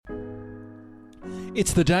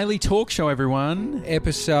It's the Daily Talk Show, everyone.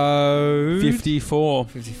 Episode 54.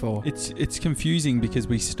 54. It's confusing because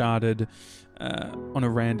we started on a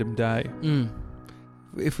random day.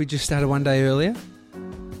 If we just started one day earlier?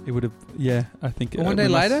 It would have, yeah, I think. Or one day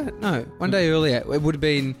later? No, one day earlier. It would have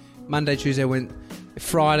been Monday, Tuesday,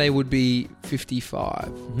 Friday would be 55.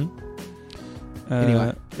 Mm-hmm.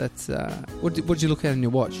 Anyway, that's... what did you look at on your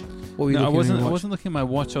watch? What were you looking at on your watch? I wasn't looking at my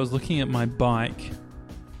watch. I was looking at my bike.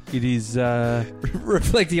 It is...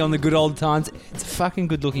 reflecting on the good old times. It's a fucking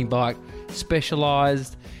good-looking bike.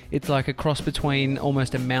 Specialised. It's like a cross between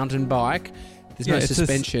almost a mountain bike. There's no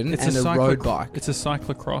suspension and a road bike. It's a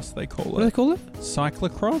cyclocross, they call it. What do they call it?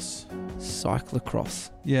 Cyclocross? Cyclocross.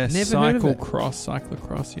 Yeah, Never heard of it.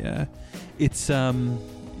 Cyclocross, yeah. It's,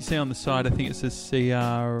 you see on the side, I think it says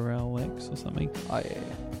CRLX or something. Oh, yeah.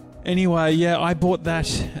 Anyway, yeah, I bought that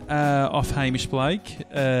off Hamish Blake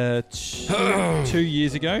 2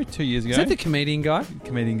 years ago. 2 years ago. Is that the comedian guy?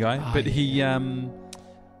 Comedian guy. Oh, but yeah. he,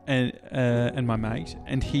 and my mate,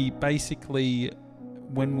 and he basically,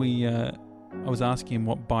 when I was asking him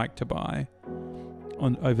what bike to buy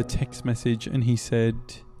over text message, and he said,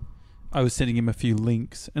 I was sending him a few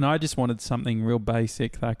links, and I just wanted something real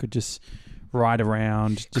basic that I could just ride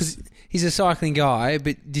around. Because he's a cycling guy,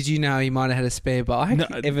 but did you know he might have had a spare bike?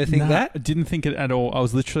 Ever think I that? didn't think it at all. I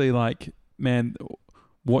was literally like, man,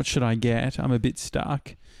 what should I get? I'm a bit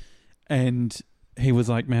stuck. And he was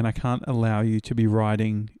like, man, I can't allow you to be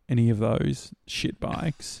riding any of those shit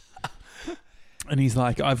bikes. And he's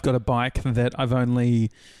like, I've got a bike that I've only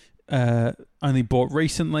bought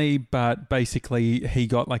recently, but basically he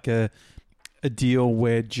got like a deal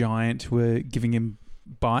where Giant were giving him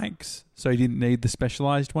bikes, so he didn't need the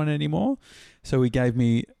Specialized one anymore. So he gave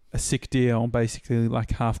me a sick deal, basically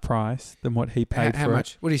like half price than what he paid for. How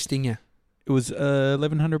much? What did he sting you? It was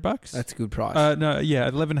 $1,100. That's a good price. No, yeah,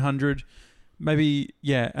 1,100, maybe,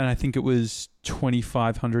 yeah, and I think it was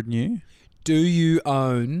 2,500 new. Do you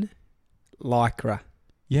own Lycra?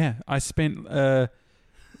 Yeah, I spent over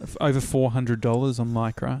 $400 on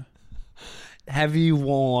Lycra. Have you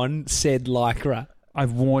worn said Lycra?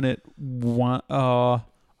 I've worn it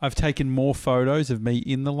I've taken more photos of me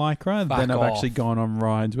in the Lycra than I've actually gone on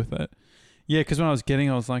rides with it. Yeah, because when I was getting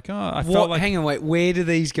it, I was like, felt like... Hang on, wait. Where do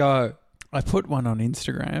these go? I put one on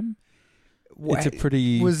Instagram. It's a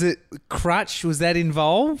pretty... Was it crutch? Was that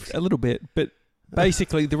involved? A little bit. But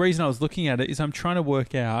basically, the reason I was looking at it is I'm trying to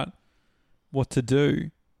work out what to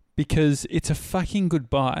do, because it's a fucking good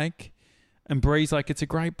bike. And Bree's like, it's a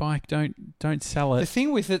great bike. Don't sell it. The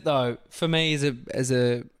thing with it, though, for me,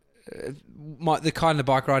 the kind of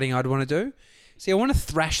bike riding I'd want to do. See, I want to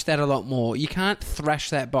thrash that a lot more. You can't thrash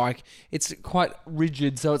that bike. It's quite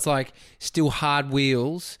rigid, so it's like still hard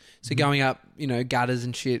wheels. So going up, gutters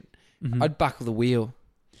and shit, I'd buckle the wheel.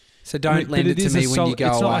 So don't lend it to me when you go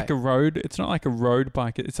away. It's not like a road. It's not like a road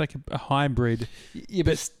bike. It's like a hybrid. Yeah,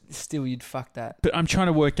 but still, you'd fuck that. But I'm trying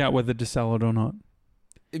to work out whether to sell it or not.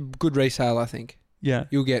 Good resale, I think. Yeah.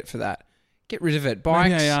 You'll get for that. Get rid of it.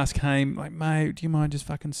 Bikes. Maybe I ask Haim, like, mate, do you mind just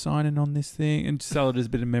fucking signing on this thing and sell it as a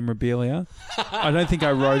bit of memorabilia? I don't think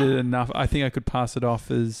I wrote it enough. I think I could pass it off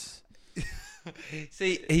as...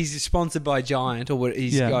 See, he's sponsored by Giant, or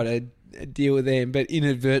he's got a deal with them, but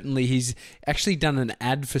inadvertently he's actually done an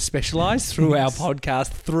ad for Specialized through our podcast,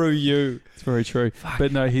 through you. It's very true. Fuck.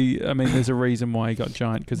 But no, there's a reason why he got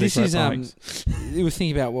Giant, because this is bikes. We were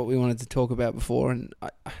thinking about what we wanted to talk about before, and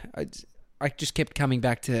I just kept coming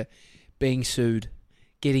back to being sued,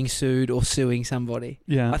 getting sued, or suing somebody.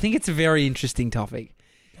 Yeah. I think it's a very interesting topic.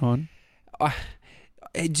 Go on.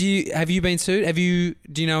 Have you been sued?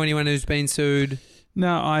 Do you know anyone who's been sued?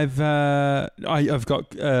 No, I've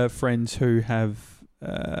got friends who have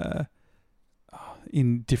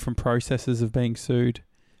in different processes of being sued.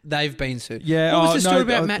 They've been sued. Yeah. What was the story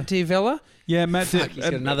about Matt D'Avella? Yeah, Matt. He's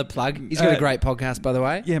got another plug. He's got a great podcast, by the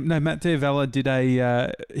way. Yeah, no, Matt D'Avella did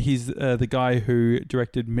he's the guy who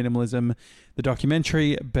directed Minimalism, the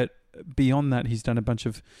documentary, but beyond that, he's done a bunch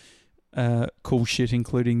of cool shit,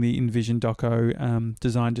 including the Envision doco,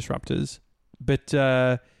 Design Disruptors.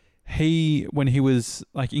 But he, when he was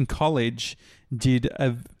like in college, did I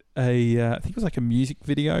think it was like a music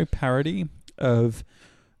video parody of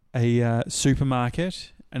a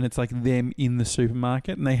supermarket, and it's like them in the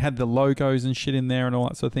supermarket, and they had the logos and shit in there and all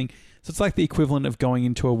that sort of thing. So it's like the equivalent of going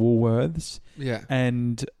into a Woolworths. Yeah.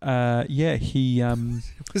 And he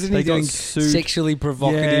wasn't he doing sexually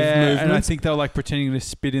provocative movements? And I think they were like pretending to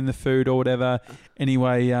spit in the food or whatever.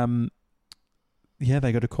 Anyway,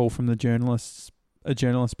 they got a call from a journalist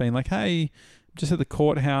being like, "Hey, I'm just at the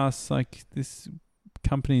courthouse, like this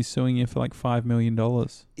company's suing you for like $5 million."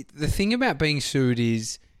 The thing about being sued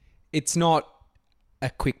is it's not a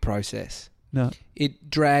quick process. No. It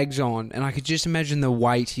drags on, and I could just imagine the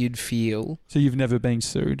weight you'd feel. So you've never been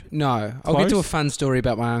sued? No. I'll get to a Close? fun story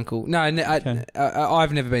about my uncle. No, Okay.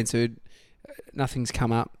 I've never been sued. Nothing's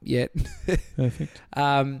come up yet. Perfect.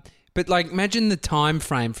 But like, imagine the time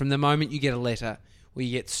frame from the moment you get a letter or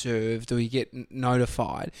you get served or you get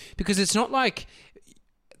notified, because it's not like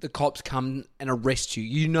the cops come and arrest you.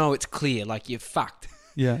 You know it's clear, like you're fucked.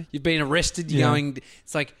 Yeah. You've been arrested. You're Yeah. going.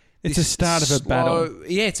 It's like It's this a start of a battle.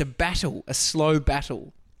 Yeah, it's a battle, a slow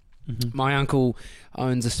battle. Mm-hmm. My uncle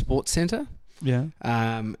owns a sports centre, Yeah.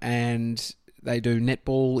 and they do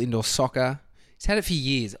netball, indoor soccer. He's had it for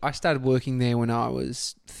years. I started working there when I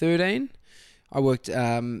was 13. I worked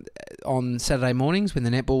on Saturday mornings when the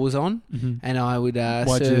netball was on, Mm-hmm. and I would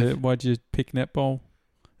serve. Why'd you pick netball?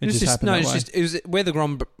 It was just, no, it's just it was where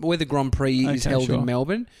the Grand Prix is Okay, held sure. in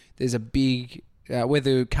Melbourne. There's a big where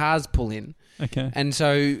the cars pull in, Okay. and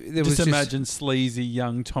so there was Just imagine sleazy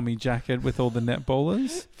young Tommy Jacket with all the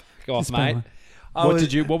netballers. Go off, Just mate.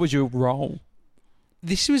 like- What was your role?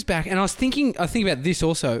 This was back, and I think about this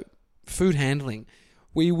also. Food handling.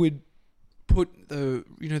 We would put the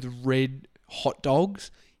red hot dogs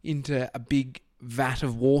into a big vat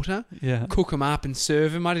of water, Yeah. cook them up and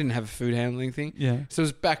serve them. I didn't have a food handling thing. Yeah. So it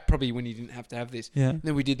was back probably when you didn't have to have this. Yeah. And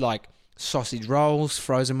then we did like sausage rolls,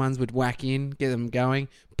 frozen ones would whack in, get them going,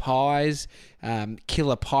 pies,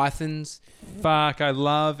 killer pythons. Fuck, I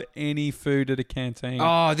love any food at a canteen.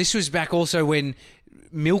 Oh, this was back also when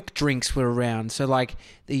milk drinks were around. So like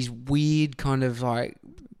these weird kind of like...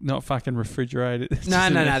 Not fucking refrigerated. It's No,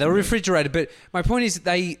 just no, in no. the- They're refrigerated. But my point is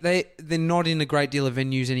they're not in a great deal of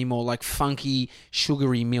venues anymore, like funky,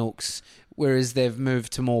 sugary milks, whereas they've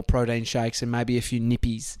moved to more protein shakes and maybe a few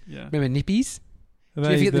nippies. Yeah. Remember nippies? Are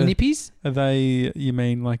Did you ever get the nippies? Are they, you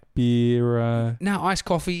mean like beer? No, iced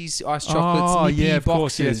coffees, iced chocolates, Oh, nippy yeah, of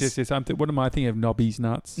course. boxes. Yes. What am I thinking of? Nobby's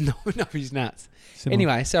nuts. No, nippies nuts. Similar.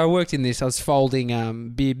 Anyway, so I worked in this. I was folding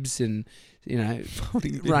bibs and,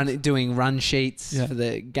 doing run sheets Yeah. for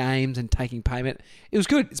the games and taking payment. It was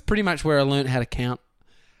good. It's pretty much where I learned how to count.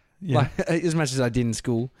 Yeah. Like, as much as I did in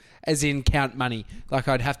school, as in count money. Like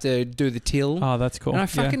I'd have to do the till, Oh, that's cool. and I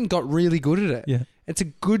fucking got really good at it. Yeah. It's a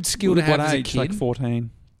good skill to have What as age? a kid. Like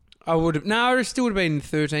 14. I would have. No, I still would have been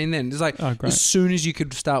 13 then. It's like Oh, great. as soon as you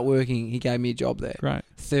could start working, he gave me a job there. Great.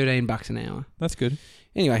 $13 an hour. That's good.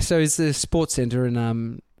 Anyway, so it's the sports centre,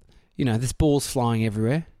 and there's balls flying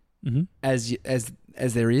everywhere, Mm-hmm.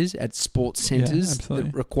 as there is at sports centres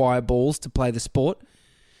absolutely. that require balls to play the sport.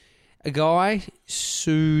 A guy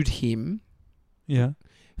sued him Yeah.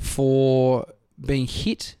 for being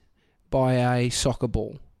hit by a soccer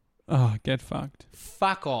ball. Oh, get fucked.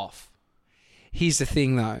 Fuck off. Here's the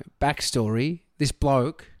thing, though. Backstory. This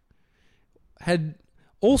bloke had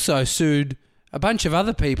also sued a bunch of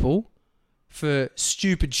other people for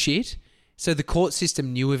stupid shit. So the court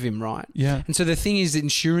system knew of him, right? Yeah. And so the thing is,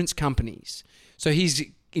 insurance companies. So his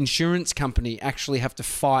insurance company actually have to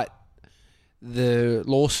fight the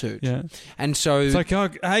lawsuit. Yeah. And so... It's like, oh,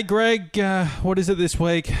 hey, Greg, what is it this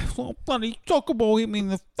week? Oh, bloody soccer ball hit me in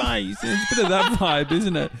the face. It's a bit of that vibe,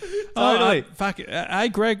 isn't it? Totally. Fuck it. Hey,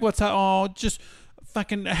 Greg, what's that? Oh, just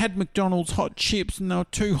fucking had McDonald's hot chips and they were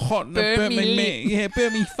too hot and it Burnt burnt me me. Yeah,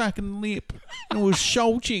 burnt me fucking lip. And it was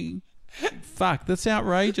salty. Fuck, that's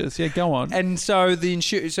outrageous. Yeah, go on. And so the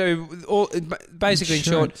basically, in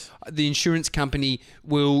short, Insurance. the insurance company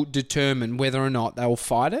will determine whether or not they will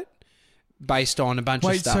fight it based on a bunch of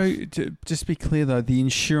Wait, stuff. so just be clear though, the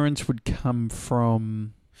insurance would come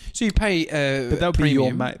from, So you pay but that would premium. be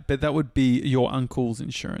your mate. But that would be your uncle's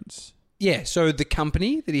insurance. Yeah, so the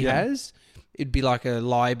company that he Yeah. has, it'd be like a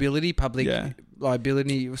liability, public Yeah.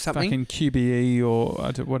 liability or something. Fucking QBE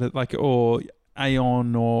or or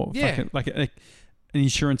Aon or Yeah. fucking like an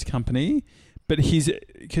insurance company. But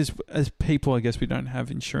because as people, I guess we don't have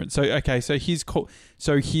insurance. So okay, so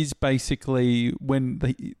he's basically when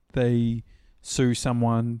they sue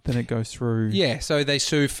someone, then it goes through. Yeah, so they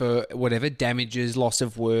sue for whatever damages, loss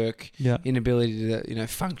of work, Yeah. inability to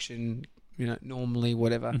function, normally,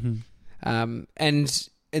 whatever. Mm-hmm.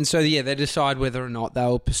 And so they decide whether or not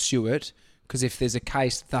they'll pursue it, because if there's a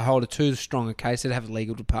case, they hold a too strong a case, they'd have a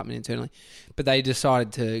legal department internally. But they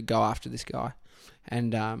decided to go after this guy,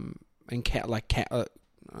 and I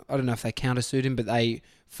don't know if they countersued him, but they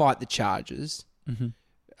fight the charges. Mm-hmm.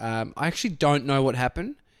 I actually don't know what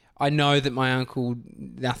happened. I know that my uncle,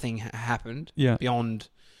 nothing happened Yeah. beyond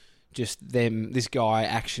just this guy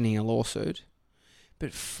actioning a lawsuit.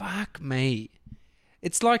 But fuck me.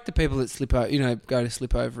 It's like the people that go to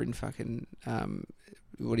slip over in fucking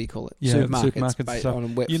what do you call it? Yeah, supermarkets and based stuff. on a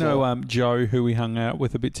wet You floor. know, Joe, who we hung out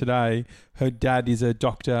with a bit today, her dad is a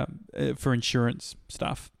doctor for insurance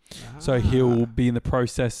stuff. So he'll be in the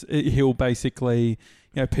process. He'll basically,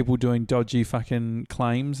 people doing dodgy fucking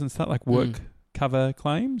claims and stuff, like work cover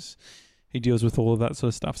claims. He deals with all of that sort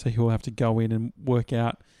of stuff. So he'll have to go in and work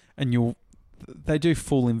out, and they do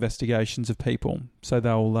full investigations of people. So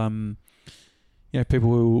they'll, people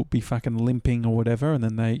who will be fucking limping or whatever, and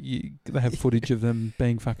then they have footage of them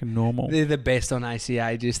being fucking normal. They're the best on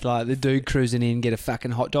ACA, just like the dude cruising in, get a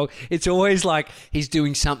fucking hot dog. It's always like he's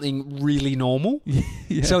doing something really normal.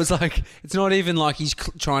 Yeah. So it's like, it's not even like he's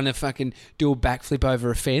trying to fucking do a backflip over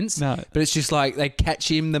a fence. No. But it's just like they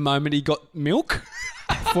catch him the moment he got milk.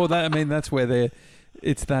 For that, I mean, that's where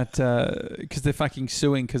it's that, because they're fucking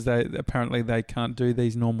suing because apparently they can't do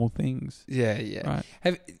these normal things. Yeah.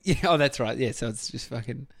 Right. Oh, that's right. Yeah, so it's just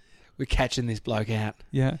fucking, we're catching this bloke out.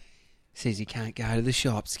 Yeah. Says he can't go to the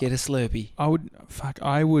shops, get a Slurpee. I would,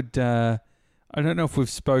 I don't know if we've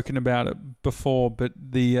spoken about it before, but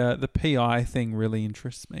the PI thing really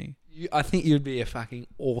interests me. I think you'd be a fucking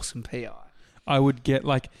awesome PI. I would get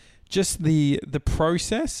just the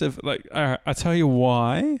process of I tell you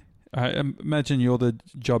why. I imagine you're the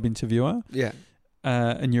job interviewer. Yeah.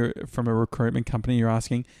 And you're from a recruitment company. You're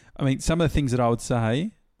asking. I mean, some of the things that I would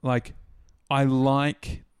say, I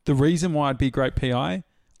like the reason why I'd be a great PI.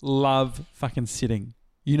 Love fucking sitting.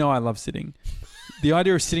 I love sitting. The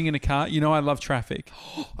idea of sitting in a car. I love traffic.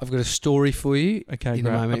 I've got a story for you. Okay, in a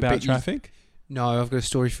great. moment, About traffic. No, I've got a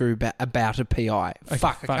story for you about a PI. Okay,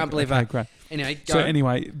 I can't believe okay, that. Great. Anyway, go. So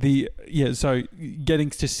anyway, so getting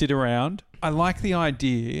to sit around. I like the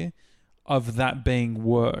idea of that being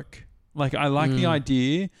work. I like the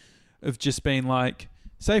idea of just being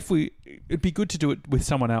say it'd be good to do it with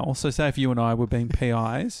someone else. So say if you and I were being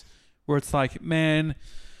PIs, where it's man,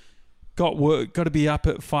 got to be up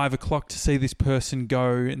at 5 o'clock to see this person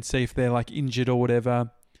go and see if they're injured or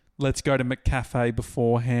whatever. Let's go to McCafe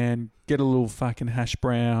beforehand, get a little fucking hash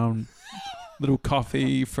brown, little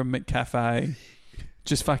coffee from McCafe.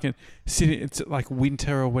 Just fucking sitting, it's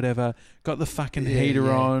winter or whatever. Got the fucking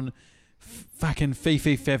heater on. Fucking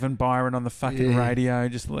Fifi Fev Byron on the fucking radio.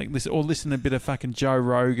 Just listen to a bit of fucking Joe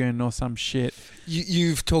Rogan or some shit.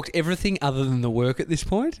 You've talked everything other than the work at this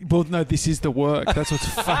point? Well, no, this is the work. That's what's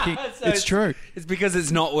fucking... So it's true. It's because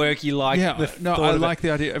it's not work you like. Yeah, I like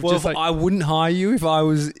the idea of well, just I wouldn't hire you if I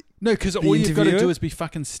was... No, because all you've got to do is be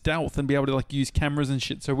fucking stealth and be able to use cameras and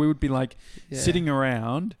shit. So we would be sitting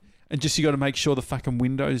around and just you got to make sure the fucking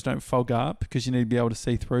windows don't fog up because you need to be able to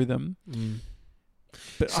see through them. Mm.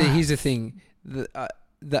 But see, here's the thing: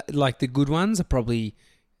 the good ones are probably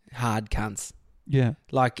hard cunts. Yeah,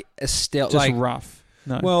 a stealth, just rough.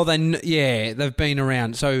 No. Well, they've been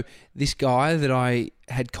around. So this guy that I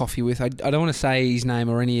had coffee with, I don't want to say his name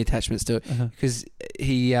or any attachments to it because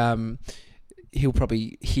he'll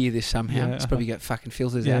probably hear this somehow. Yeah, He's probably got fucking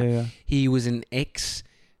filters yeah, out. Yeah. He was an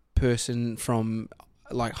ex-person from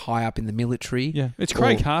high up in the military. Yeah, it's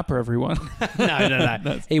Craig Harper, everyone.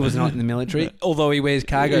 No. He was not in the military, although he wears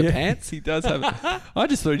cargo pants. He does have it. I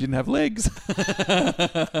just thought he didn't have legs.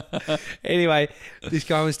 Anyway, this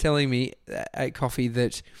guy was telling me at coffee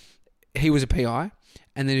that he was a PI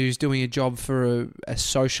and that he was doing a job for a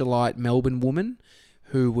socialite Melbourne woman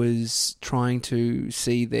who was trying to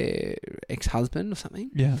see their ex-husband or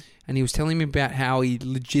something. Yeah. And he was telling me about how he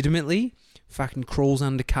legitimately fucking crawls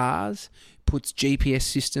under cars, puts GPS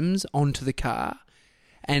systems onto the car,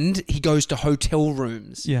 and he goes to hotel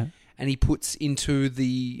rooms. Yeah. And he puts into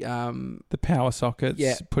the power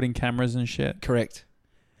sockets, putting cameras and shit. Correct.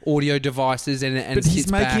 Audio devices and but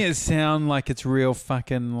he's making back. it sound like it's real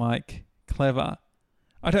fucking clever.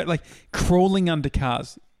 I don't crawling under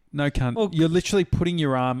cars. No, cunt. Well, you're literally putting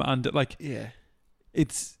your arm under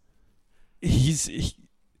it's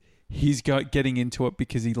he's getting into it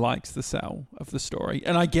because he likes the sell of the story.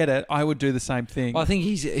 And I get it. I would do the same thing. Well, I think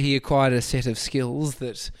he acquired a set of skills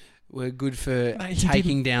that were good for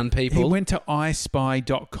taking down people. He went to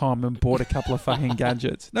iSpy.com and bought a couple of fucking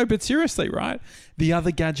gadgets. No, but seriously, right? The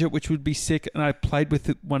other gadget, which would be sick, and I played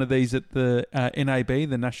with one of these at the NAB,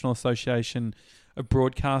 the National Association of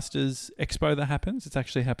Broadcasters Expo that happens. It's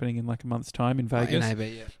actually happening in a month's time in Vegas. NAB,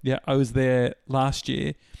 yeah. Yeah, I was there last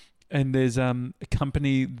year. And there's a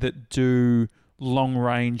company that do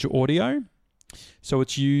long-range audio. So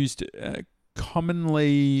it's used commonly,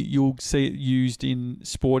 you'll see it used in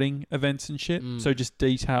sporting events and shit. So just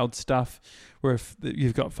detailed stuff where if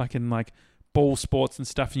you've got fucking ball sports and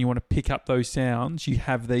stuff and you want to pick up those sounds, you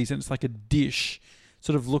have these and it's like a dish.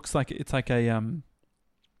 Sort of looks like it's like a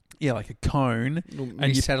like a cone.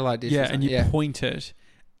 And you satellite dish. Yeah, and you point it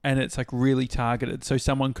and it's like really targeted. So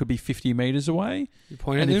someone could be 50 meters away, You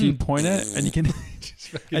point and at if them. you point it, and you can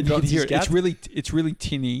and you can hear it. It's really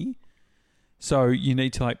tinny. So you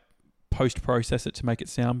need to like post process it to make it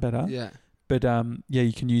sound better. Yeah. But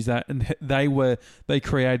you can use that. And they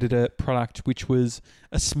created a product which was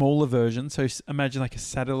a smaller version. So imagine like a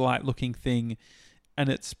satellite looking thing, and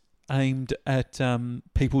it's aimed at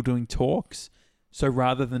people doing talks. So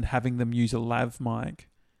rather than having them use a lav mic,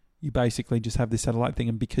 you basically just have this satellite thing,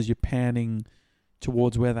 and because you're panning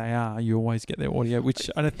towards where they are, you always get their audio, which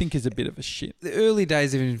I think is a bit of a shit. The early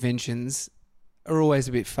days of inventions are always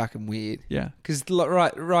a bit fucking weird. Yeah. Because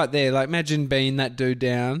right there, like imagine being that dude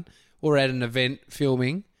down or at an event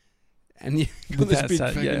filming, and you got this big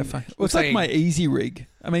fucking... Well, it's like my Easy Rig.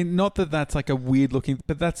 I mean, not that that's like a weird looking,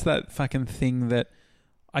 but that's that fucking thing that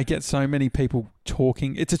I get so many people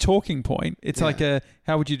talking. It's a talking point. It's like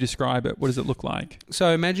how would you describe it? What does it look like? So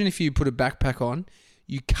imagine if you put a backpack on,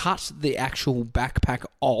 you cut the actual backpack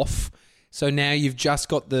off. So now you've just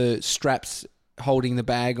got the straps holding the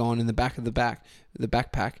bag on in the back of the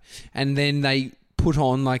backpack, and then they put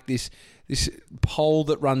on like this pole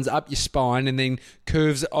that runs up your spine and then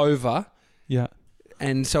curves over. Yeah.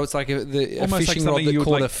 And so it's like a almost fishing like rod that caught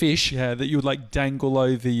like, a fish. Yeah, that you would like dangle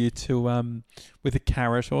over you to with a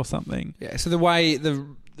carrot or something. Yeah. So the way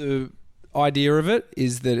the idea of it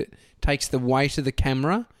is that it takes the weight of the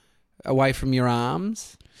camera away from your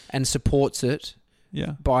arms and supports it.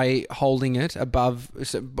 Yeah. By holding it above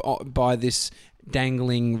by this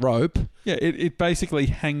dangling rope. Yeah. It basically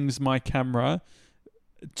hangs my camera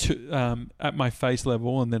to at my face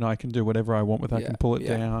level, and then I can do whatever I want with it. I can pull it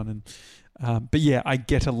down, and but yeah, I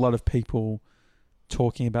get a lot of people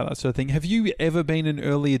talking about that sort of thing. Have you ever been an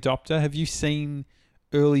early adopter? Have you seen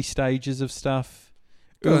early stages of stuff?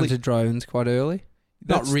 Got into drones quite early.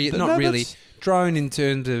 Not really. Drone in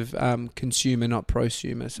terms of consumer, not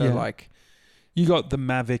prosumer. So like, you got the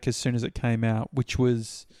Mavic as soon as it came out, which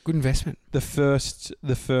was good investment. The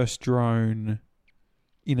first drone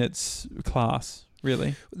in its class.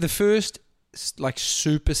 Really? The first, like,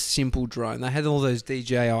 super simple drone. They had all those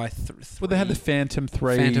DJI 3. Well, they had the Phantom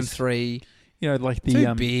 3. Phantom 3. You know, like the...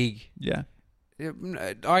 Too big. Yeah.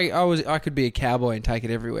 I could be a cowboy and take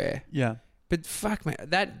it everywhere. Yeah. But fuck, man,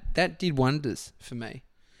 that did wonders for me.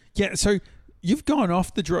 Yeah, so you've gone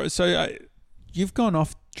off the drone... So you've gone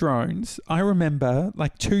off drones. I remember,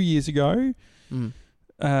 like, 2 years ago,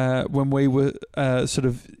 when we were sort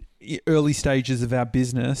of early stages of our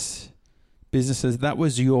businesses, that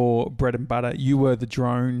was your bread and butter. You were the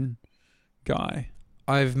drone guy.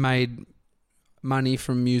 I've made money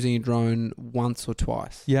from using a drone once or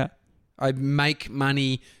twice. Yeah. I make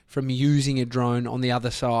money from using a drone on the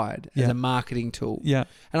other side as a marketing tool. Yeah.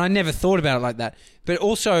 And I never thought about it like that. But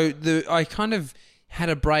also, I kind of had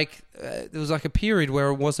a break. There was like a period where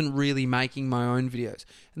I wasn't really making my own videos.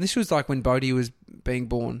 And this was like when Bodhi was being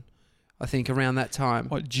born. I think around that time.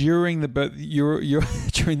 What, during the birth? You're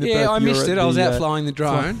during the birth? Yeah, I missed it. I was out flying the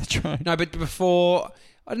drone. Flying. No, but before,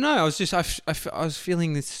 I don't know. I was just I was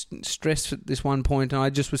feeling this stress at this one point, and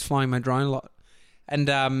I just was flying my drone a lot, and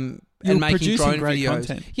making drone videos.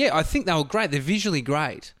 Content. Yeah, I think they were great. They're visually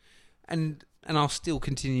great, and I'll still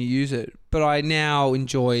continue to use it. But I now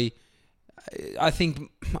enjoy. I think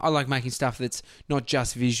I like making stuff that's not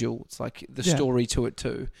just visual. It's like the story to it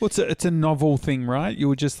too. Well, it's a novel thing, right? You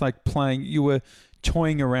were just like playing. You were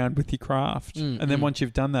toying around with your craft, and then once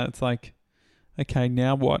you've done that, it's like, okay,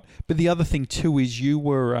 now what? But the other thing too is you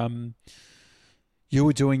were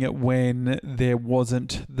doing it when there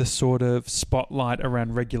wasn't the sort of spotlight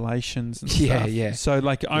around regulations and stuff. Yeah. So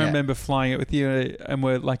like I remember flying it with you, and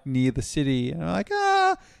we're like near the city, and I'm like,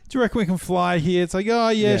 do you reckon we can fly here? It's like,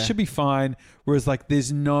 it should be fine. Whereas like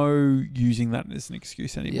there's no using that as an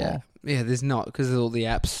excuse anymore. Yeah, there's not, because of all the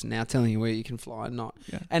apps now telling you where you can fly and not.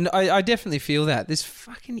 Yeah. And I definitely feel that. There's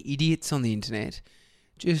fucking idiots on the internet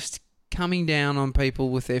just coming down on people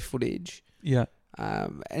with their footage. Yeah.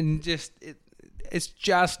 And just it's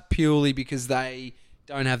just purely because they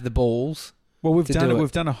don't have the balls. Well, we've done it.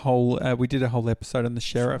 We've done a whole. We did a whole episode on the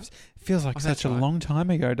sheriffs. It feels like such a long time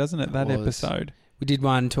ago, doesn't it? That episode. We did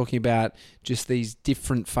one talking about just these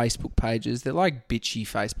different Facebook pages. They're like bitchy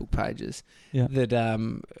Facebook pages that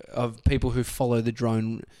of people who follow the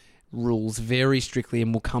drone rules very strictly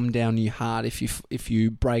and will come down you hard if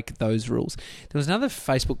you break those rules. There was another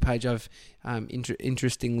Facebook page I've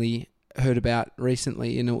interestingly heard about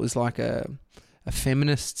recently, and it was like a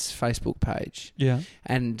feminists Facebook page. Yeah,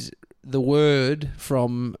 and the word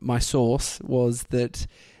from my source was that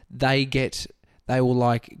they will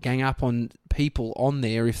like gang up on people on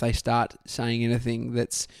there if they start saying anything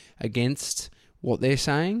that's against what they're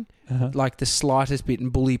saying, Uh-huh. like the slightest bit,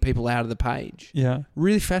 and bully people out of the page. Yeah.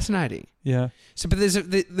 Really fascinating. Yeah. So, but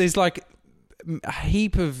there's like a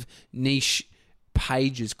heap of niche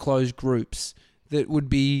pages, closed groups that would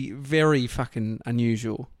be very fucking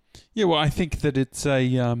unusual. Yeah, well, I think that it's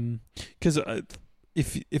a because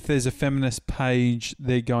if there's a feminist page,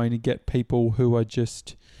 they're going to get people who are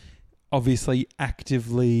just obviously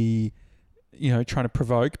actively, trying to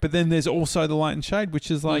provoke. But then there's also the light and shade,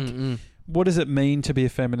 which is like, what does it mean to be a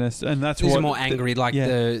feminist? And that's these what are more angry,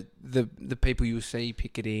 yeah. the people you see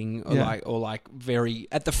picketing, or Yeah. like very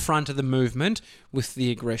at the front of the movement with the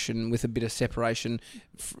aggression, with a bit of separation.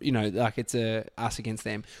 Like it's a us against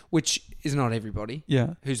them, which is not everybody.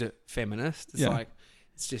 Yeah. Who's a feminist? It's Yeah. like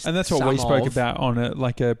it's just, And that's what we spoke about on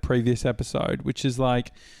a previous episode, which is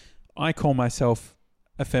like, I call myself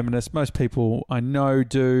a feminist. Most people I know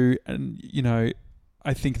do, and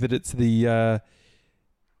I think that it's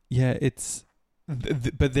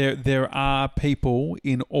but there are people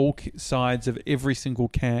in all sides of every single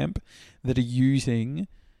camp that are using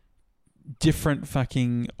different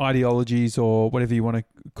fucking ideologies, or whatever you want to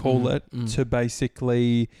call it, to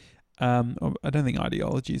basically. I don't think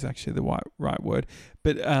ideology is actually the right word,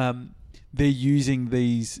 but they're using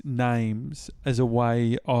these names as a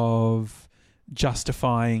way of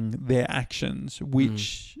justifying their actions,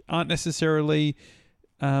 which aren't necessarily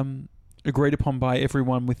agreed upon by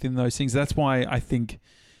everyone within those things. That's why I think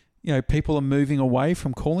people are moving away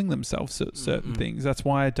from calling themselves certain things. That's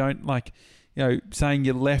why I don't like saying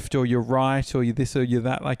you're left or you're right or you're this or you're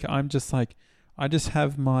that. Like, I'm just like, I just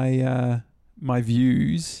have my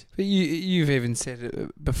views. But you've even said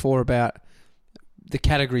it before about the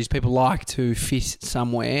categories people like to fit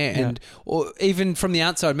somewhere, and or even from the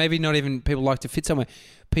outside, maybe not even people like to fit somewhere.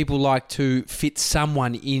 People like to fit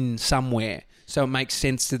someone in somewhere, so it makes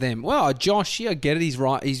sense to them. Well, Josh, yeah, I get it. He's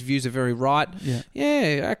right. His views are very right. Yeah.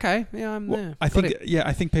 Yeah. Okay. Yeah, I'm there. I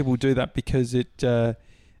think people do that because it.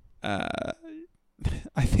 I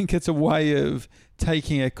think it's a way of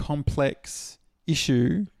taking a complex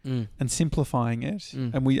issue and simplifying it,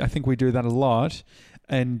 and I think we do that a lot,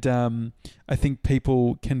 and I think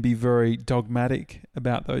people can be very dogmatic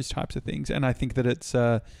about those types of things, and I think that it's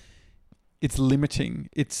limiting.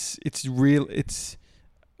 It's real. It's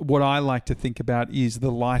what I like to think about is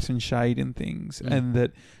the light and shade in things, and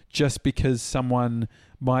that just because someone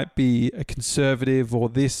might be a conservative or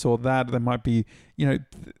this or that, they might be,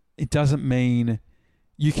 it doesn't mean.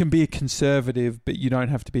 You can be a conservative, but you don't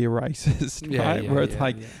have to be a racist, right? Where it's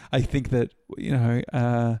I think that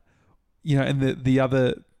and the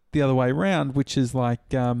other way around, which is like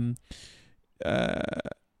you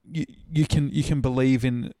can believe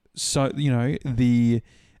in the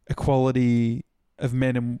equality of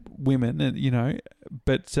men and women, and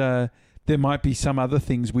but there might be some other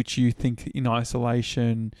things which you think in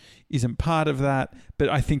isolation isn't part of that. But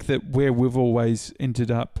I think that where we've always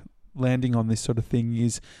ended up landing on this sort of thing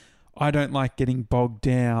is I don't like getting bogged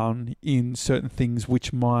down in certain things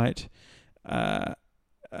which might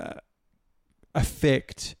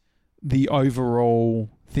affect the overall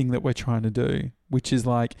thing that we're trying to do, which is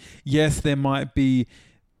like, yes, there might be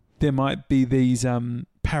these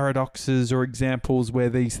paradoxes or examples where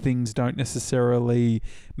these things don't necessarily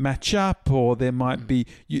match up, or there might be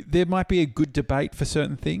a good debate for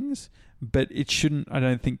certain things, but it shouldn't, I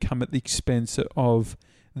don't think, come at the expense of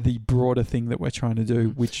the broader thing that we're trying to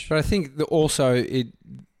do. But I think that also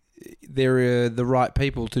there are the right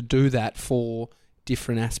people to do that for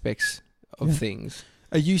different aspects of things.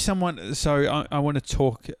 Are you someone? So I want to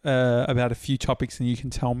talk about a few topics, and you can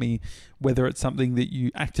tell me whether it's something that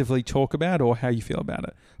you actively talk about or how you feel about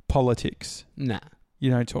it. Politics. Nah.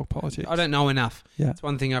 You don't talk politics. I don't know enough. Yeah. It's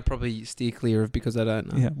one thing I probably steer clear of because I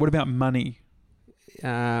don't know. Yeah. What about money?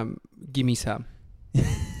 Give me some.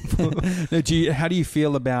 No, how do you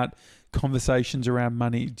feel about conversations around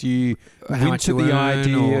money? Do you How much into you the earn,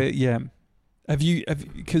 idea? or- Yeah.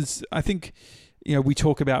 Because I think we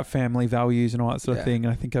talk about family values and all that sort of thing,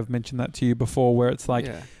 and I think I've mentioned that to you before, where it's like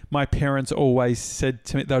my parents always said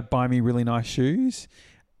to me they would buy me really nice shoes,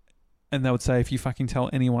 and they would say, if you fucking tell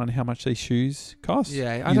anyone how much these shoes cost,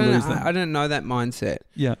 I you don't lose know. them. I don't know that mindset.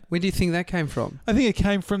 Yeah. Where do you think that came from? I think it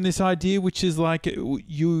came from this idea, which is like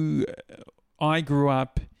I grew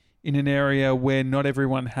up in an area where not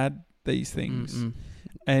everyone had these things,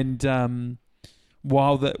 and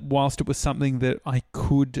whilst it was something that I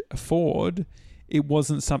could afford, it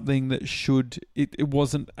wasn't something that it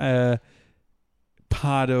wasn't a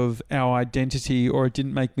part of our identity, or it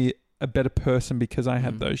didn't make me a better person because I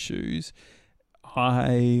had those shoes.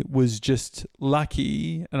 I was just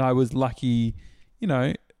lucky, and I was lucky,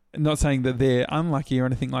 not saying that they're unlucky or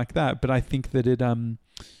anything like that, but I think that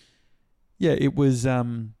it was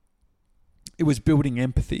building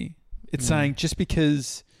empathy. It's saying just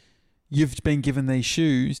because you've been given these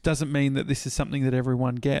shoes doesn't mean that this is something that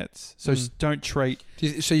everyone gets. So don't treat...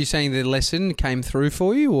 So you're saying the lesson came through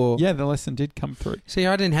for you? Or Yeah, the lesson did come through. See,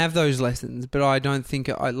 I didn't have those lessons, but I don't think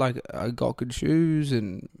I got good shoes,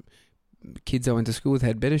 and kids I went to school with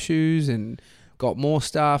had better shoes and got more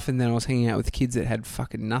stuff, and then I was hanging out with kids that had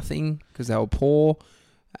fucking nothing because they were poor.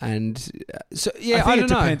 And so, yeah, I don't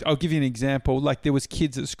know. Depends. I'll give you an example. Like, there was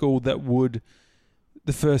kids at school that would...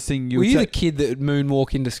 The first thing you were would you say, the kid that would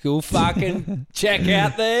moonwalk into school? Fucking check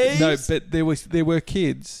out these. No, but there were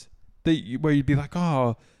kids where you'd be like,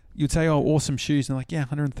 oh, you'd say, oh, awesome shoes, and like, yeah,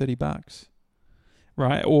 $130,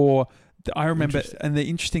 right? Or I remember, and the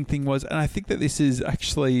interesting thing was, and I think that this is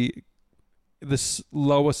actually the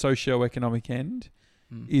lower socioeconomic end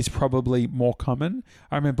is probably more common.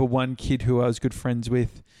 I remember one kid who I was good friends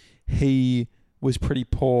with. He was pretty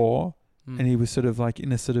poor, and he was sort of like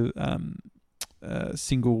in a sort of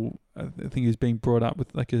single, I think he was being brought up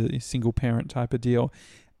with like a single parent type of deal,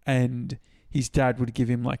 and his dad would give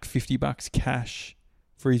him like $50 cash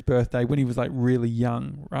for his birthday when he was like really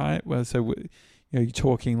young, right? Well, so you're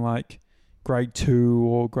talking like grade 2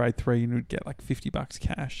 or grade 3, and would get like $50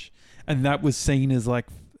 cash, and that was seen as like,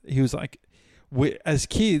 he was like, as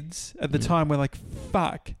kids at the time, we're like,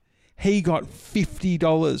 fuck. He got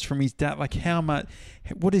 $50 from his dad. Like, how much?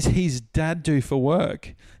 What does his dad do for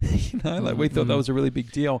work? Like we thought that was a really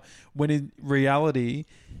big deal. When in reality,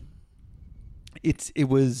 it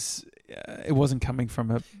wasn't coming from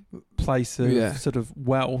a place of sort of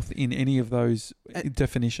wealth in any of those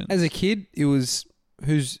definitions. As a kid, it was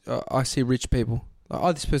I see rich people. Like,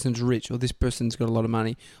 oh, this person's rich, or this person's got a lot of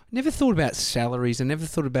money. I never thought about salaries. I never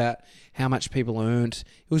thought about how much people earned.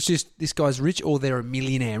 It was just, this guy's rich, or they're a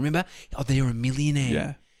millionaire. Remember? Oh, they're a millionaire.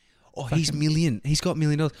 Yeah. Oh, he's million. He's got $1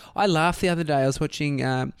 million. I laughed the other day. I was watching,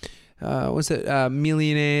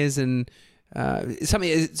 Millionaires, and something.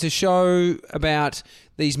 It's a show about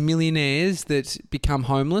these millionaires that become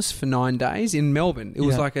homeless for 9 days in Melbourne. It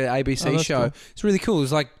was like an ABC show. Cool. It's really cool. It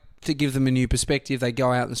was like to give them a new perspective. They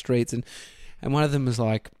go out in the streets, and one of them was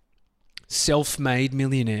like, self-made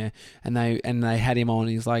millionaire, and they had him on.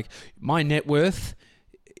 He's like, my net worth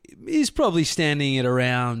is probably standing at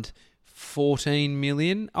around 14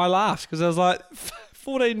 million. I laughed because I was like,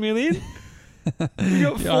 14 million? You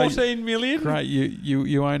got 14 million? Great,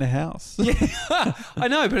 you own a house. Yeah, I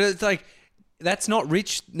know, but it's like, that's not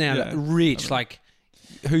rich now. Yeah. Rich, like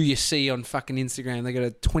who you see on fucking Instagram, they got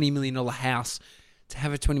a $20 million house. To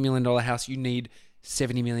have a $20 million house, you need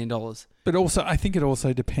 $70 million. But also, I think it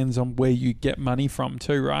also depends on where you get money from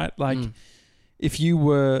too, right? Like, if you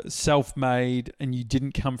were self-made and you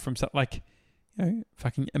didn't come from something like,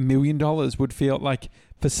 fucking $1 million would feel like,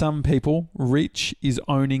 for some people, rich is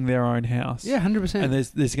owning their own house. Yeah, 100%. And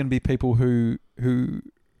there's going to be people who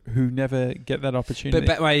never get that opportunity.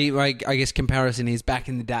 But I guess comparison is, back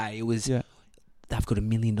in the day, it was they've got $1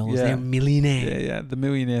 million. Yeah. They're a millionaire. Yeah. The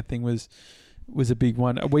millionaire thing was a big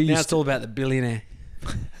one. Now it's all about the billionaire.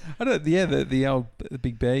 I don't. Yeah, the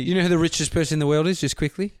big B. You know who the richest person in the world is? Just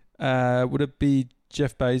quickly, would it be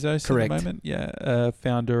Jeff Bezos? Correct. At the moment? Yeah,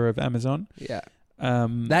 founder of Amazon. Yeah.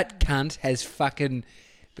 That cunt has fucking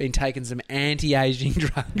been taking some anti-aging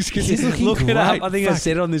drugs. He's looking look great. It up. I think I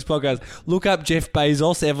said it on this podcast. Look up Jeff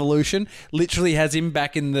Bezos evolution. Literally has him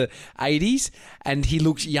back in the 80s, and he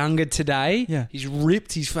looks younger today. Yeah. He's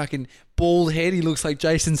ripped. He's fucking bald head. He looks like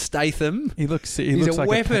Jason Statham. He looks like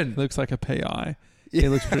weapon. Looks like a PI. He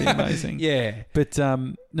looks pretty amazing. Yeah. But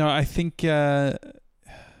no, I think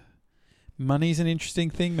money's an interesting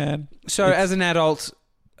thing, man. So as an adult,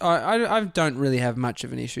 I don't really have much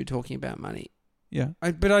of an issue talking about money. Yeah.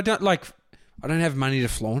 But I don't have money to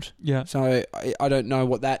flaunt. Yeah. So I don't know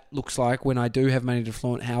what that looks like when I do have money to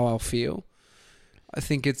flaunt, how I'll feel. I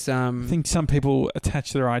think it's... I think some people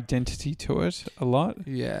attach their identity to it a lot.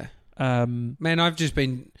 Yeah. Man, I've just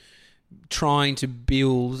been trying to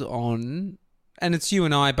build on... And it's you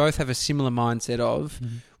and I both have a similar mindset of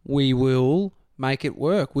we will make it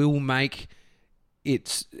work. We will make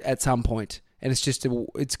it at some point. And it's just,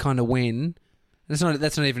 it's kind of when. That's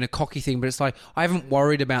not even a cocky thing, but it's like, I haven't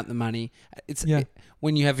worried about the money.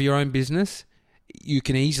 When you have your own business, you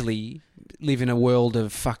can easily live in a world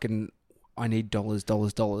of fucking, I need dollars.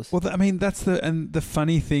 Well, I mean, that's the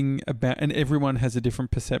funny thing about, and everyone has a different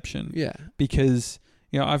perception. Yeah. Because,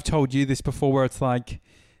 I've told you this before, where it's like,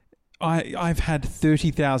 I've had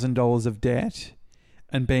 $30,000 of debt,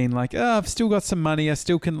 and being like, oh, I've still got some money. I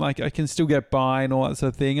can still get by and all that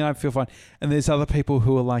sort of thing. And I feel fine. And there's other people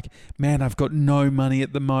who are like, man, I've got no money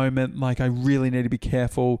at the moment. Like, I really need to be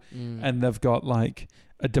careful. And they've got like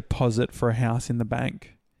a deposit for a house in the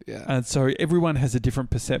bank. Yeah. And so everyone has a different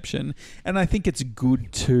perception. And I think it's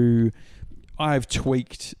good I've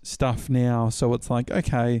tweaked stuff now. So it's like,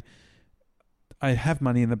 okay, I have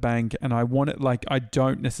money in the bank and I want it. Like, I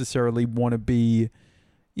don't necessarily want to be,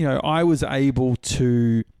 I was able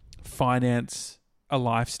to finance a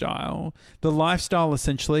lifestyle. The lifestyle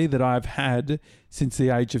essentially that I've had since the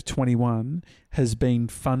age of 21 has been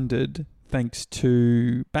funded thanks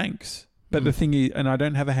to banks. But the thing is, and I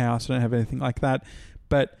don't have a house, I don't have anything like that,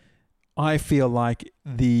 but I feel like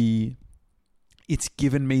it's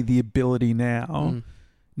given me the ability now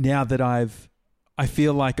that I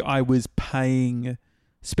feel like I was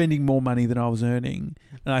spending more money than I was earning.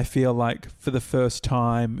 And I feel like for the first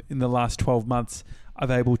time in the last 12 months,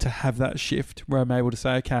 I'm able to have that shift where I'm able to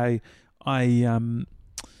say, okay, I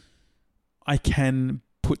can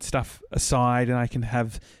put stuff aside and I can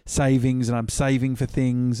have savings and I'm saving for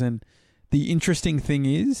things. And the interesting thing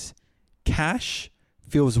is cash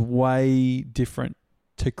feels way different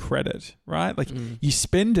to credit, right? Like you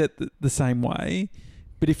spend it the same way,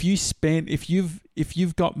 but if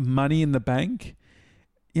you've got money in the bank,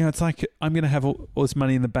 it's like I'm going to have all this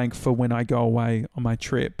money in the bank for when I go away on my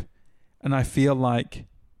trip. And I feel like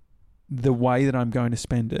the way that I'm going to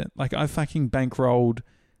spend it, like I've fucking bankrolled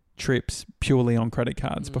trips purely on credit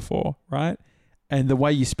cards before, right? And the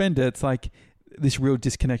way you spend it, it's like this real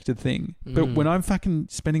disconnected thing. But when I'm fucking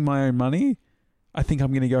spending my own money, I think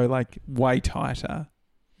I'm going to go like way tighter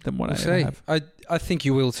than what I have. I think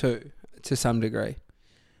you will too, to some degree.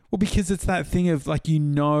 Well, because it's that thing of like,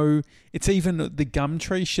 it's even the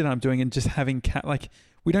Gumtree shit I'm doing and just having like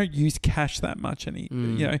we don't use cash that much that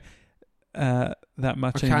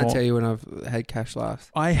much anymore. I can't tell you when I've had cash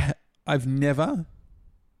last. I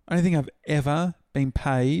don't think I've ever been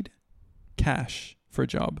paid cash for a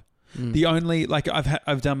job. The only, like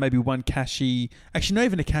I've done maybe one cashy, actually not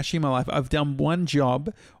even a cashy in my life. I've done one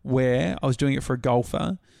job where I was doing it for a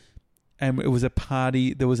golfer and it was a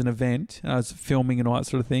party, there was an event and I was filming and all that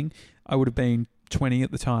sort of thing. I would have been 20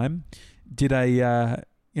 at the time. Did it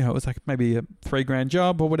was like maybe a $3,000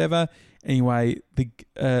 job or whatever. Anyway,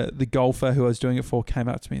 the golfer who I was doing it for came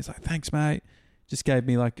up to me. He's like, thanks, mate. Just gave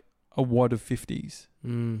me like a wad of 50s.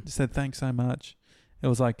 Just said, thanks so much. It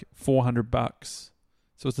was like $400.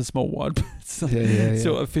 So it's a small wad, but still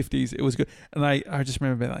at 50s. It was good. And I just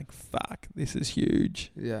remember being like, fuck, this is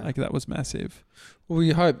huge. Yeah. Like that was massive. Well,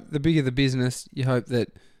 you hope the bigger the business, you hope that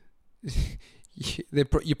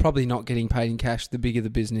you're probably not getting paid in cash the bigger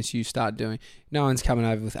the business you start doing. No one's coming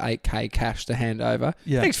over with $8,000 cash to hand over.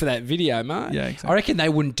 Yeah. Thanks for that video, mate. Yeah, exactly. I reckon they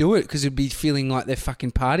wouldn't do it because it'd be feeling like they're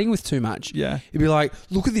fucking partying with too much. Yeah. It'd be like,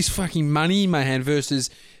 look at this fucking money in my hand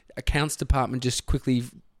versus accounts department just quickly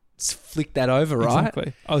flick that over, right?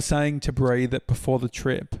 Exactly. I was saying to Bree that before the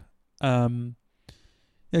trip,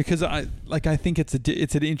 because I think it's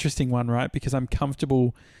an interesting one, right? Because I'm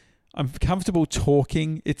comfortable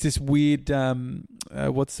talking. It's this weird,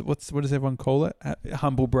 what does everyone call it?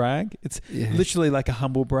 Humble brag. It's literally like a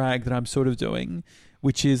humble brag that I'm sort of doing,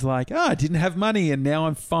 which is like, I didn't have money and now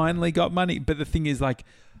I'm finally got money. But the thing is, like,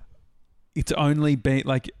 it's only been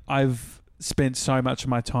like I've spent so much of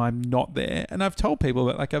my time not there, and I've told people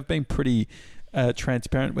that, like, I've been pretty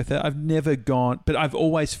transparent with it. I've never gone, but I've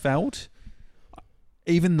always felt,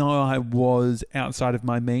 even though I was outside of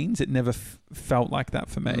my means, it never felt like that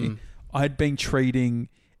for me. I'd been treating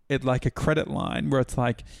it like a credit line where it's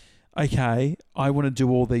like, okay, I want to do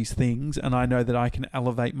all these things and I know that I can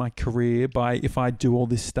elevate my career if I do all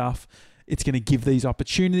this stuff, it's going to give these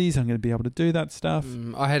opportunities. I'm going to be able to do that stuff.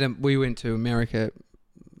 We went to America,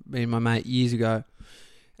 me and my mate, years ago,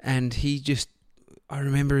 and I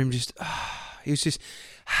remember him he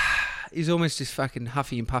was almost just fucking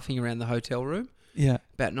huffing and puffing around the hotel room. Yeah.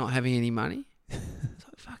 About not having any money. It's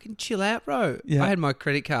like, fucking chill out, bro. Yeah. I had my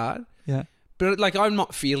credit card. Yeah. But like, I'm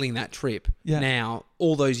not feeling that trip now,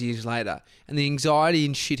 all those years later. And the anxiety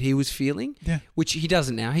and shit he was feeling, which he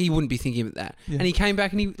doesn't now. He wouldn't be thinking of that. Yeah. And he came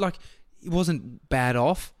back and he wasn't bad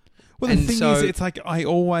off. Well, the thing is, it's like I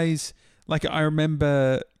always... Like, I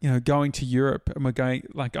remember, going to Europe and we're going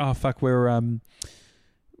like, oh, fuck, we're going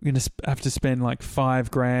to have to spend like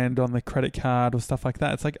 $5,000 on the credit card or stuff like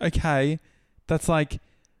that. It's like, okay, that's like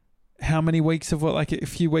how many weeks of work, like a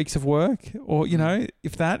few weeks of work or,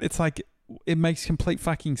 if that, it's like, it makes complete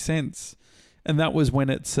fucking sense. And that was when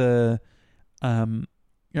it's a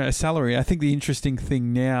salary. I think the interesting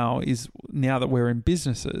thing now is now that we're in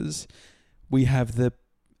businesses, we have the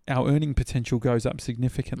our earning potential goes up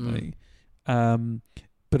significantly.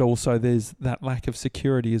 But also there's that lack of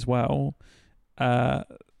security as well.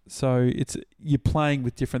 So you're playing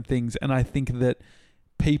with different things. And I think that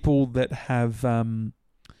people that have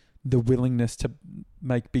the willingness to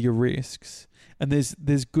make bigger risks, and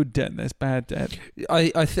there's good debt and there's bad debt.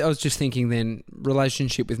 I was just thinking then,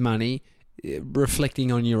 relationship with money,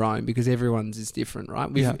 reflecting on your own, because everyone's is different,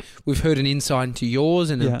 right? We've heard an insight into yours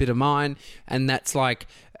and a bit of mine, and that's like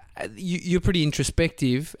you're pretty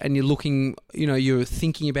introspective, and you're looking, you're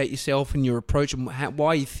thinking about yourself and your approach and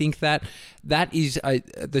why you think that. That is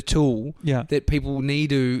the tool that people need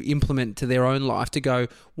to implement to their own life to go,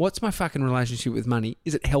 what's my fucking relationship with money?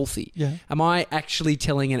 Is it healthy? Yeah. Am I actually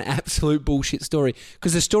telling an absolute bullshit story?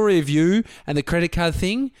 Because the story of you and the credit card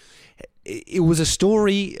thing, it was a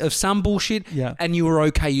story of some bullshit, and you were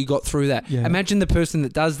okay. You got through that. Yeah. Imagine the person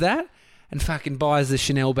that does that and fucking buys the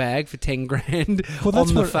Chanel bag for 10 grand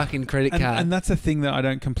on the fucking credit card. And that's a thing that I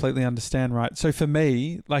don't completely understand, right? So for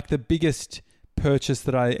me, like the biggest purchase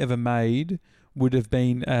that I ever made would have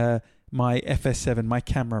been my FS7, my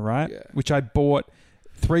camera, right? Yeah. Which I bought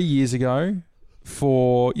 3 years ago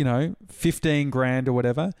for, 15 grand or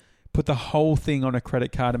whatever. Put the whole thing on a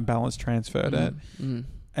credit card and balance transferred it.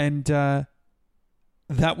 And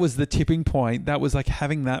that was the tipping point. That was like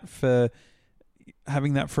having that for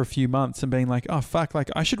a few months and being like, oh fuck, like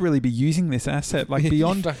I should really be using this asset, like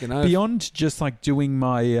beyond just like doing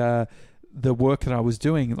my the work that I was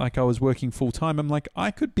doing. Like I was working full time. I'm like,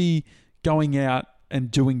 I could be going out and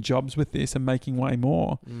doing jobs with this and making way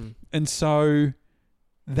more. And so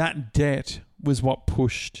that debt was what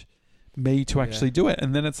pushed me to actually do it.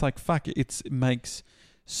 And then it's like, fuck, it makes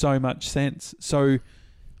so much sense. So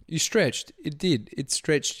you stretched. It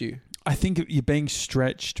stretched you. I think you being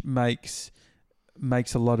stretched makes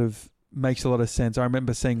a lot of sense. I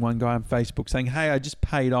remember seeing one guy on Facebook saying, "Hey, I just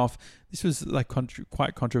paid off." This was like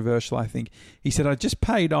quite controversial, I think. He said, "I just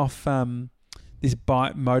paid off this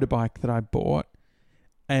motorbike that I bought,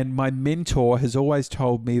 and my mentor has always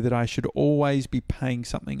told me that I should always be paying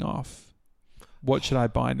something off. What should I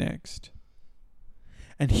buy next?"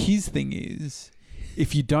 And his thing is,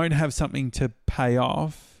 if you don't have something to pay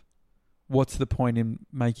off, what's the point in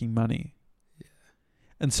making money?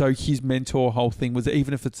 And so his mentor whole thing was,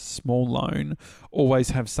 even if it's a small loan,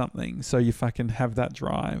 always have something so you fucking have that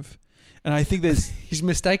drive. And I think he's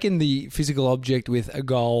mistaken the physical object with a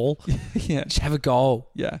goal. Yeah. Just have a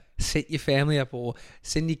goal. Yeah. Set your family up or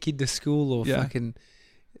send your kid to school or fucking...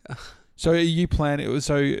 So are you planning...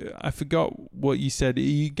 So I forgot what you said. Are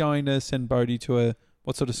you going to send Bodhi to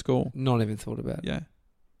what sort of school? Not even thought about it. Yeah.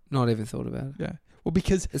 Not even thought about it. Yeah. Well,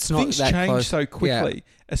 because things change so quickly,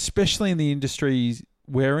 especially in the industries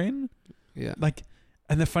we're in. Yeah. Like,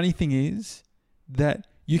 and the funny thing is that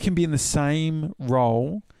you can be in the same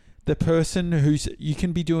role. The person you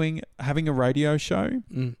can be having a radio show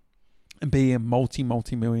and be a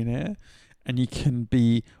multi-millionaire, and you can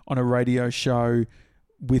be on a radio show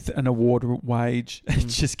with an award wage and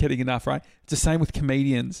just getting enough, right? It's the same with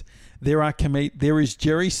comedians. There is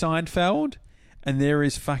Jerry Seinfeld, and there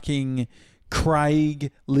is fucking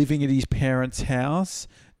Craig living at his parents' house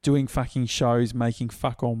doing fucking shows, making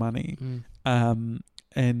fuck all money. And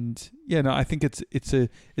I think it's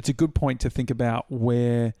a good point to think about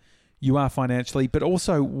where you are financially, but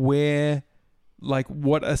also where, like,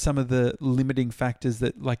 what are some of the limiting factors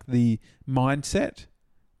that, like, the mindset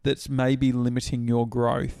that's maybe limiting your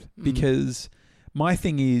growth? Because my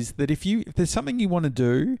thing is that if there's something you want to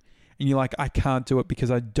do and you're like, I can't do it because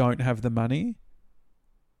I don't have the money,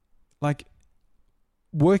 like,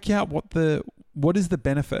 work out what is the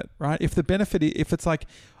benefit, right? If it's like,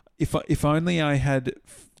 if only I had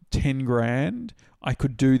 10 grand, I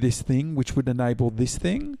could do this thing, which would enable this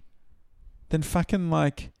thing, then fucking,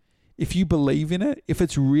 like, if you believe in it, if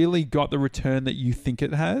it's really got the return that you think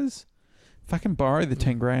it has, fucking borrow the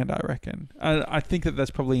 10 grand, I reckon. I think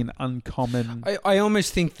that's probably an uncommon... I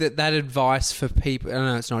almost think that advice for people... I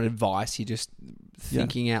know it's not advice, you're just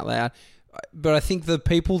thinking out loud. But I think the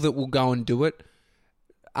people that will go and do it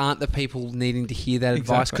aren't the people needing to hear that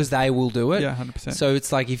advice, because they will do it. Yeah, 100%. So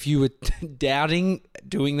it's like, if you were doubting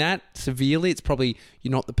doing that severely, it's probably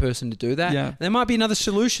you're not the person to do that. Yeah. There might be another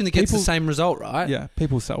solution that gets the same result, right? Yeah,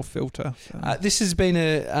 people self-filter. So. This has been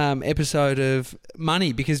a episode of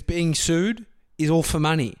money, because being sued is all for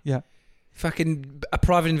money. Yeah. Fucking a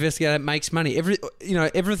private investigator makes money.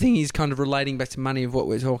 Everything is kind of relating back to money of what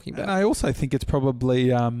we're talking about. And I also think it's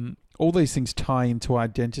probably all these things tie into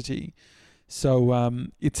identity. So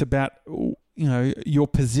it's about, your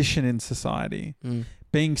position in society.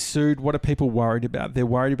 Being sued, what are people worried about? They're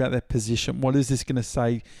worried about their position. What is this going to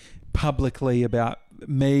say publicly about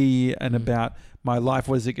me and about my life.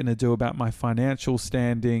 What is it going to do about my financial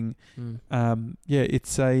standing?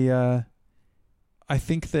 It's a. I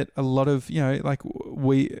think that a lot of like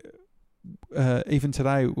we even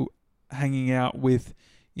today hanging out with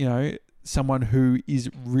someone who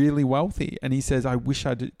is really wealthy, and he says, "I wish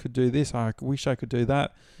I could do this. I wish I could do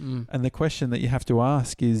that." And the question that you have to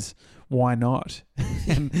ask is, why not?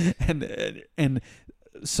 and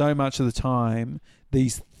so much of the time,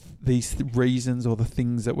 these reasons or the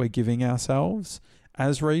things that we're giving ourselves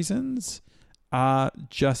as reasons are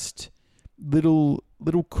just little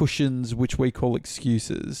cushions, which we call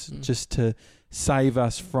excuses, just to save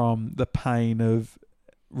us from the pain of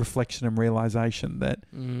reflection and realization that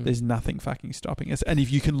there's nothing fucking stopping us. And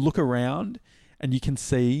if you can look around and you can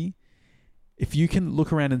see, if you can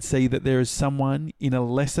look around and see that there is someone in a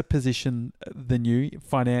lesser position than you,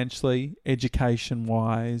 financially,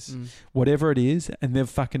 education-wise, whatever it is, and they've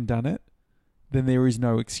fucking done it, then there is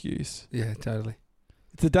no excuse. Yeah, totally.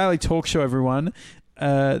 It's a Daily Talk Show, everyone.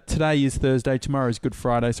 Today is Thursday. Tomorrow is Good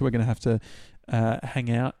Friday, so we're going to have to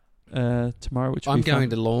hang out tomorrow. Which I'm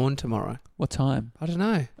going to Lawn tomorrow. What time? I don't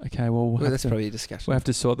know. Okay, well, that's probably a discussion. We'll have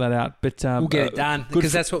to sort that out. But we'll get it done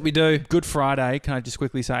because that's what we do. Good Friday. Can I just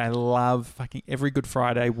quickly say I love fucking every Good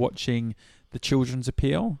Friday watching the Children's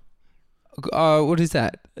Appeal. What is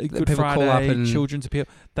that? Good Friday, Children's Appeal.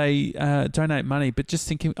 They donate money, but just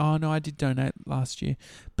thinking, oh no, I did donate last year,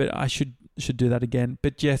 but I should do that again.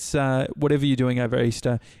 But yes, whatever you're doing over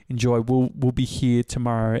Easter, enjoy. We'll be here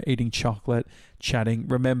tomorrow eating chocolate, chatting.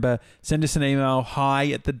 Remember, send us an email,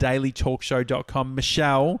 hi@thedailytalkshow.com.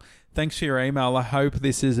 Michelle, thanks for your email. I hope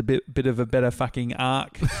this is a bit of a better fucking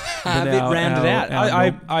arc. A bit rounded out.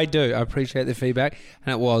 I do. I appreciate the feedback.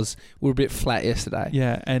 And we were a bit flat yesterday.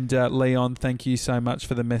 Yeah. And Leon, thank you so much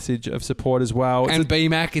for the message of support as well. And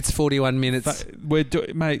BMAC, it's 41 minutes. Mate,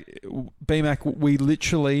 BMAC, we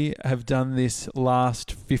literally have done this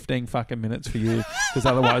last 15 fucking minutes for you because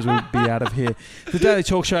otherwise we'd be out of here. The Daily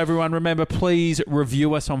Talk Show, everyone. Remember, please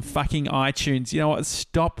review us on fucking iTunes. You know what?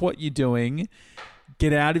 Stop what you're doing.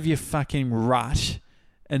 Get out of your fucking rut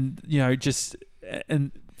and,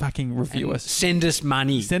 and fucking review us. Send us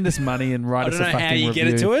money. Send us money and write us a fucking review. I don't know how you get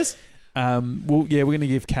it to us. We're going to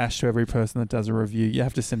give cash to every person that does a review. You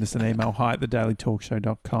have to send us an email,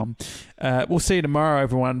 hi@thedailytalkshow.com. We'll see you tomorrow,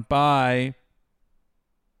 everyone. Bye.